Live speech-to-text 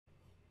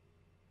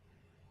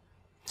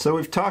So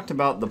we've talked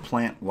about the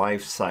plant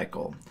life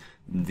cycle.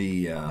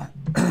 The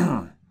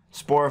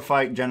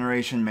sporophyte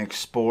generation makes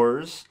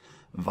spores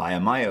via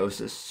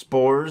meiosis.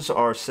 Spores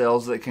are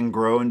cells that can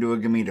grow into a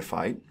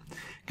gametophyte.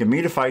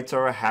 Gametophytes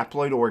are a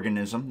haploid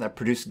organism that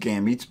produce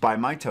gametes by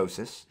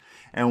mitosis.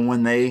 And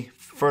when they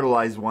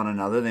fertilize one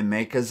another, they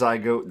make a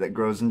zygote that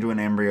grows into an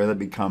embryo that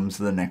becomes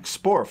the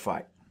next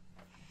sporophyte.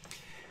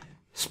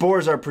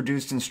 Spores are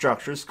produced in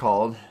structures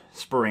called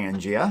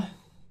sporangia.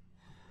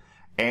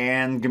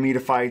 And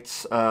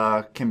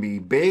gametophytes can be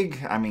big,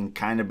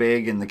 kind of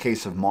big in the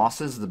case of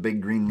mosses, the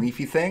big green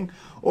leafy thing,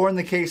 or in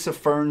the case of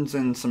ferns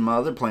and some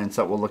other plants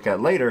that we'll look at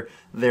later,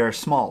 they're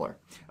smaller.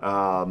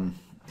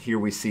 Here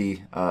we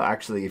see,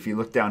 actually, if you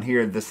look down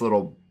here, this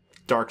little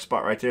dark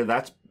spot right there,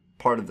 that's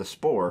part of the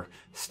spore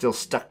still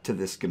stuck to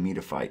this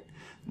gametophyte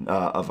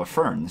of a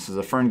fern. This is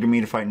a fern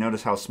gametophyte.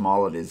 Notice how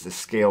small it is. The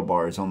scale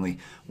bar is only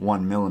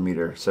 1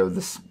 millimeter, so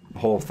this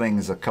whole thing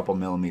is a couple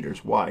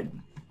millimeters wide.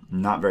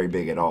 Not very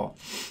big at all.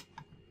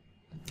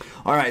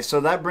 All right,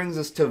 so that brings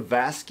us to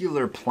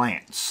vascular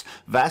plants.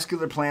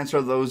 Vascular plants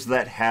are those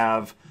that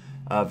have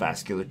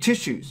vascular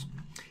tissues.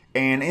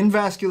 And in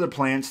vascular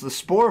plants, the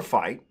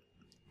sporophyte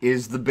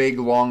is the big,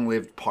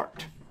 long-lived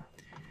part.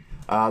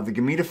 The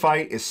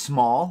gametophyte is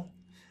small,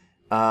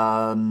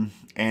 and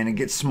it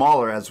gets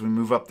smaller as we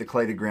move up the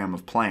cladogram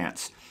of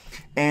plants.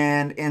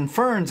 And in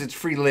ferns, it's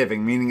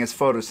free-living, meaning it's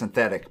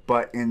photosynthetic.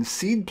 But in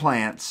seed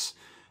plants,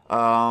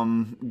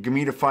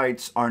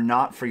 gametophytes are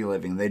not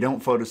free-living. They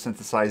don't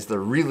photosynthesize. They're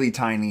really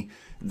tiny.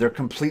 They're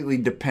completely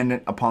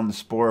dependent upon the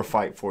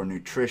sporophyte for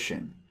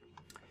nutrition.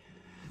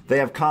 They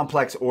have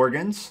complex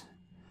organs,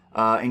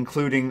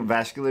 including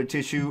vascular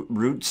tissue,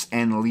 roots,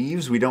 and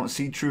leaves. We don't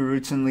see true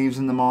roots and leaves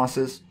in the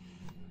mosses.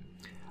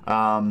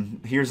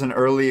 Here's an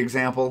early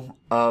example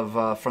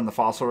of from the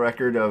fossil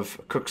record of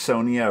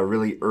Cooksonia, a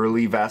really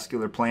early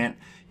vascular plant.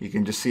 You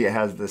can just see it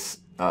has this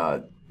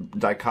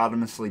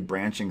dichotomously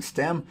branching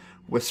stem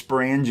with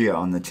sporangia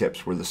on the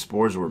tips where the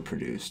spores were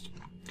produced.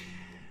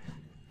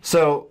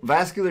 So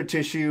vascular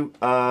tissue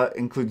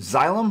includes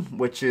xylem,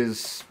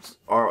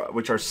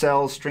 which are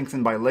cells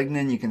strengthened by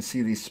lignin. You can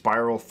see these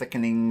spiral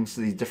thickenings,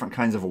 these different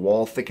kinds of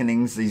wall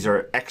thickenings. These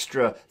are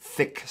extra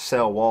thick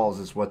cell walls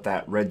is what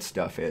that red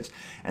stuff is.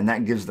 And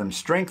that gives them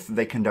strength.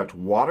 They conduct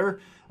water.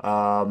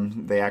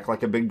 They act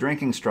like a big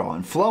drinking straw.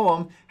 And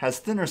phloem has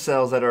thinner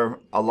cells that are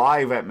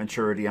alive at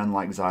maturity,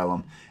 unlike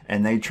xylem,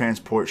 and they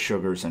transport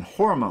sugars and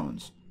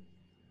hormones.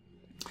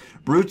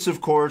 Roots, of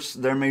course,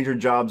 their major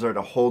jobs are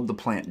to hold the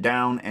plant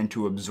down and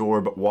to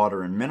absorb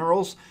water and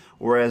minerals,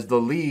 whereas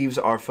the leaves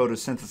are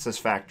photosynthesis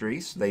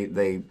factories.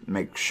 They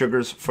make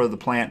sugars for the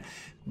plant.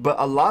 But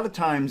a lot of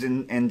times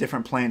in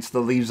different plants, the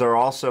leaves are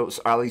also,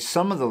 at least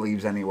some of the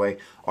leaves anyway,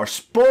 are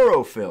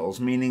sporophylls,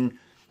 meaning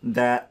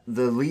that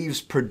the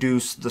leaves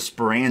produce the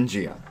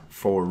sporangia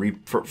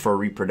for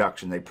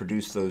reproduction. They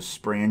produce those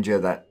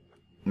sporangia that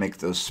make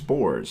those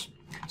spores.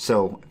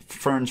 So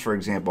ferns, for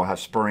example, have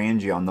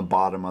sporangia on the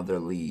bottom of their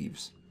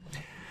leaves.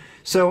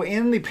 So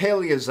in the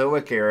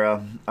Paleozoic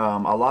era,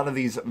 a lot of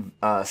these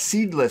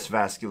seedless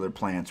vascular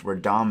plants were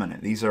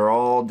dominant. These are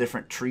all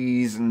different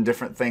trees and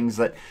different things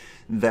that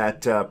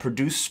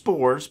produce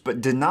spores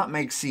but did not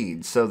make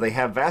seeds. So they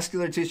have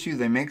vascular tissue,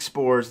 they make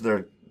spores,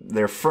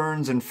 they're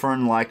ferns and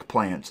fern-like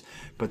plants,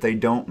 but they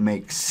don't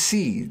make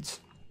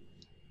seeds.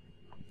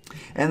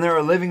 And there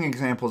are living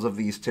examples of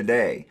these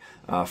today.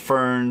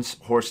 Ferns,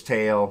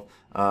 horsetail,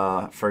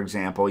 for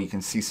example. You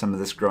can see some of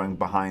this growing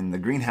behind the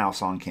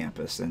greenhouse on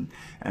campus, and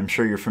I'm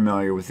sure you're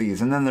familiar with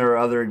these. And then there are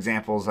other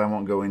examples I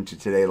won't go into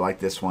today, like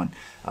this one,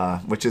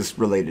 which is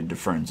related to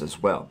ferns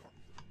as well.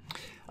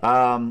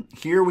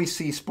 Here we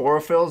see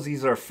sporophylls.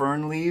 These are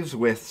fern leaves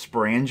with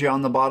sporangia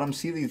on the bottom.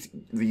 See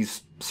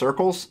these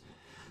circles?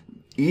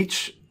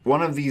 Each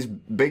one of these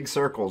big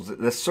circles,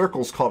 this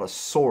circle is called a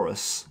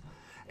sorus,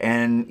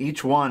 and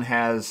each one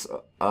has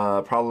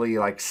probably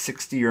like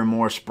 60 or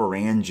more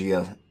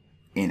sporangia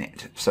in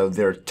it. So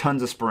there are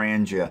tons of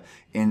sporangia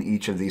in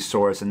each of these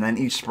sorus, and then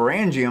each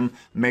sporangium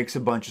makes a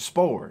bunch of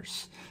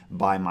spores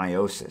by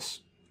meiosis.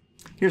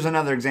 Here's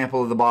another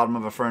example of the bottom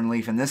of a fern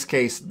leaf. In this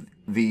case,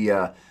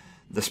 the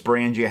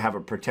sporangia have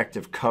a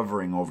protective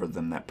covering over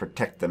them that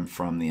protect them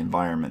from the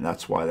environment.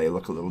 That's why they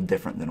look a little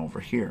different than over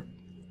here.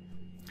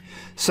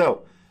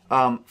 So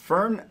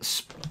fern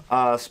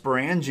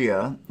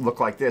sporangia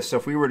look like this. So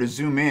if we were to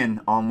zoom in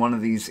on one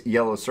of these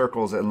yellow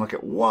circles and look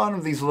at one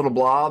of these little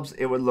blobs,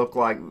 it would look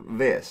like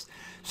this.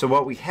 So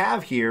what we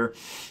have here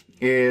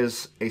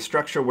is a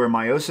structure where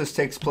meiosis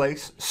takes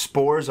place,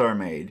 spores are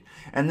made,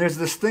 and there's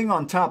this thing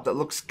on top that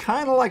looks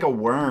kind of like a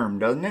worm,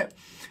 doesn't it?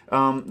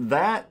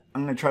 That,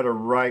 I'm going to try to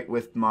write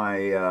with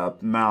my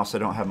mouse. I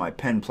don't have my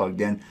pen plugged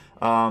in.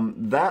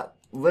 That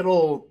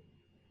little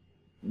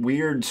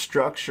weird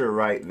structure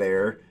right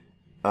there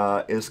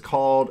is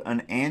called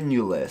an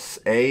annulus,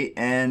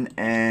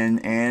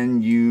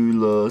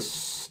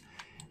 annulus.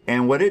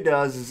 And what it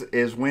does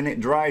is when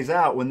it dries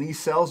out, when these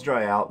cells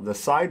dry out, the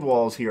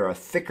sidewalls here are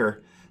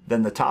thicker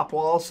than the top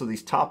walls. So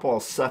these top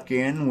walls suck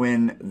in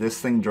when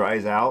this thing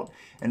dries out,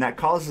 and that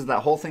causes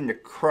that whole thing to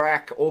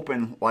crack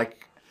open,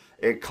 like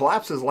it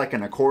collapses like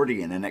an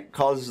accordion, and it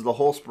causes the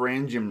whole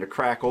sporangium to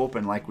crack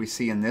open like we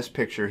see in this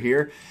picture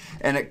here,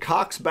 and it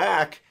cocks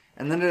back,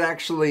 and then it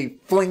actually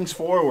flings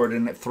forward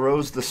and it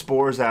throws the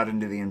spores out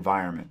into the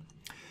environment.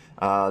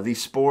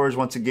 These spores,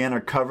 once again,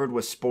 are covered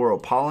with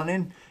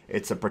sporopollenin.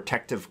 It's a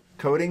protective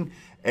coating,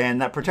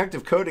 and that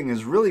protective coating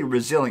is really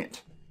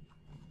resilient.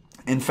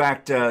 In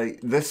fact,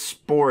 this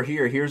spore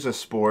here, here's a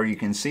spore you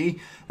can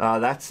see.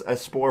 That's a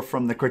spore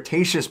from the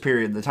Cretaceous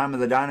period, the time of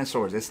the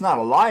dinosaurs. It's not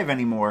alive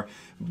anymore,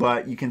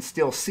 but you can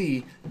still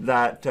see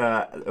that,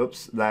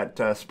 that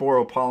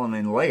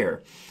sporopollenin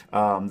layer.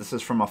 This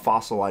is from a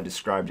fossil I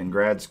described in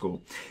grad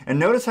school. And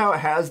notice how it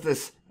has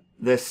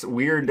this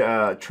weird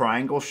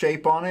triangle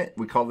shape on it.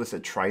 We call this a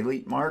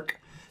trilete mark.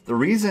 The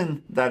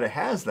reason that it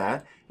has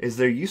that is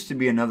there used to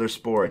be another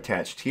spore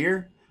attached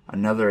here,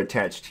 another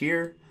attached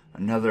here,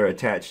 another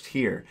attached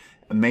here,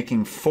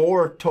 making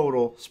 4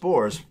 total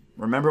spores.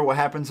 Remember what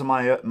happens in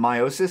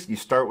meiosis? You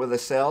start with a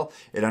cell,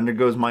 it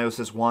undergoes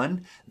meiosis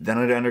 1, then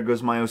it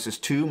undergoes meiosis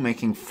 2,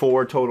 making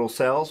 4 total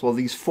cells. Well,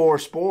 these 4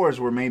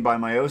 spores were made by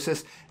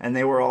meiosis, and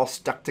they were all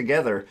stuck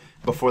together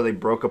before they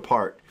broke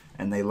apart,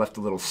 and they left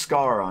a little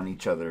scar on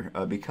each other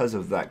because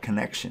of that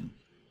connection.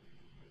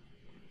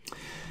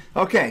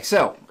 Okay,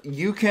 so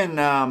you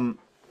can,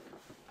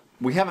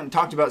 we haven't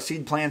talked about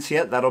seed plants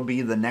yet. That'll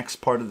be the next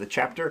part of the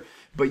chapter.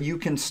 But you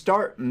can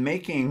start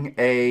making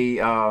a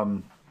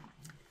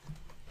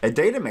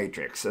data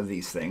matrix of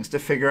these things to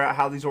figure out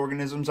how these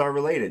organisms are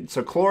related.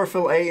 So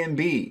chlorophyll A and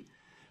B,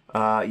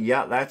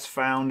 yeah, that's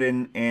found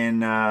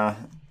in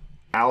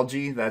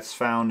algae, that's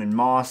found in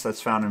moss,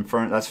 that's found in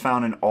fern, that's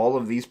found in all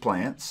of these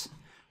plants.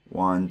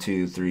 1,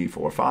 2, 3,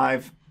 4,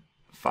 5.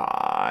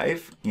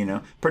 5, you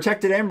know.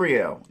 Protected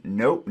embryo,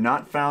 nope,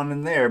 not found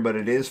in there, but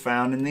it is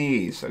found in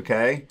these,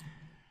 okay?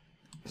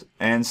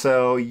 And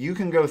so you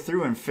can go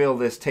through and fill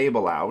this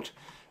table out.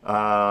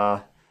 I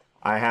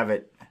have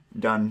it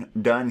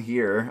done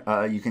here.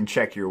 You can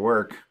check your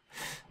work.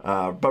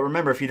 But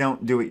remember, if you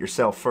don't do it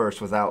yourself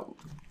first without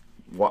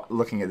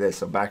looking at this,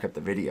 so back up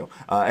the video,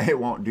 it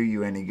won't do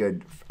you any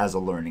good as a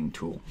learning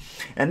tool.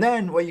 And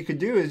then what you could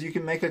do is you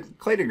can make a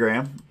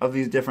cladogram of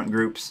these different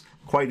groups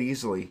quite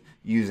easily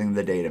using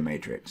the data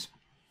matrix.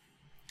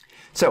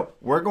 So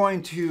we're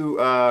going to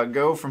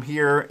go from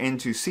here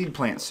into seed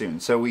plants soon.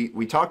 So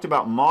we talked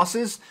about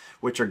mosses,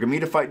 which are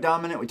gametophyte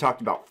dominant. We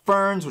talked about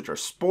ferns, which are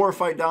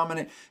sporophyte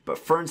dominant, but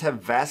ferns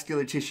have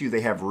vascular tissue.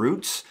 They have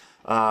roots.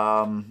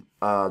 The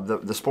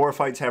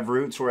sporophytes have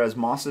roots, whereas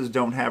mosses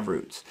don't have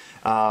roots.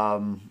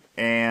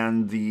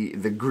 And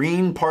the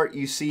green part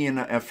you see in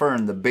a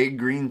fern, the big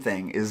green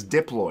thing, is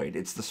diploid.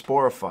 It's the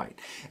sporophyte.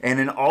 And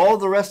in all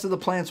the rest of the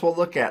plants we'll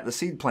look at, the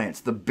seed plants,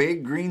 the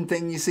big green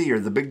thing you see, or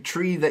the big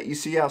tree that you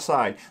see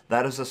outside,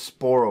 that is a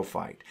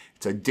sporophyte.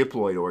 It's a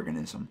diploid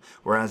organism.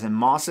 Whereas in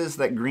mosses,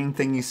 that green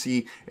thing you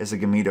see is a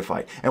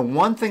gametophyte. And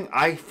one thing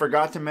I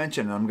forgot to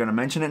mention, and I'm going to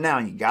mention it now,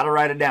 and you got to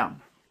write it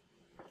down.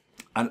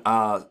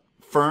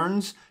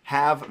 Ferns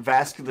have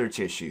vascular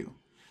tissue.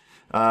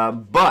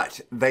 But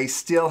they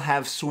still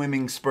have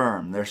swimming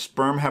sperm. Their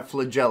sperm have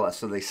flagella,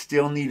 so they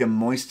still need a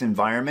moist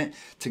environment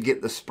to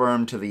get the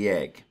sperm to the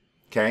egg.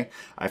 Okay?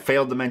 I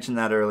failed to mention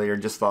that earlier,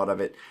 just thought of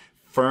it.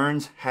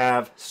 Ferns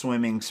have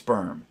swimming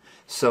sperm,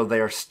 so they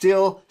are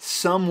still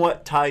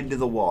somewhat tied to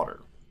the water.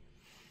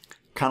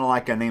 Kind of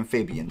like an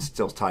amphibian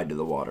still tied to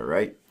the water,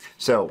 right?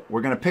 So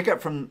we're going to pick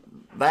up from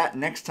that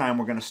next time.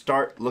 We're going to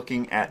start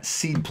looking at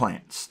seed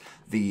plants,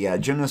 the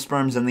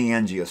gymnosperms and the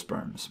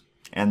angiosperms.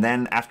 And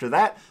then after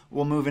that,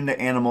 we'll move into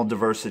animal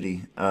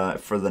diversity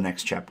for the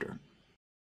next chapter.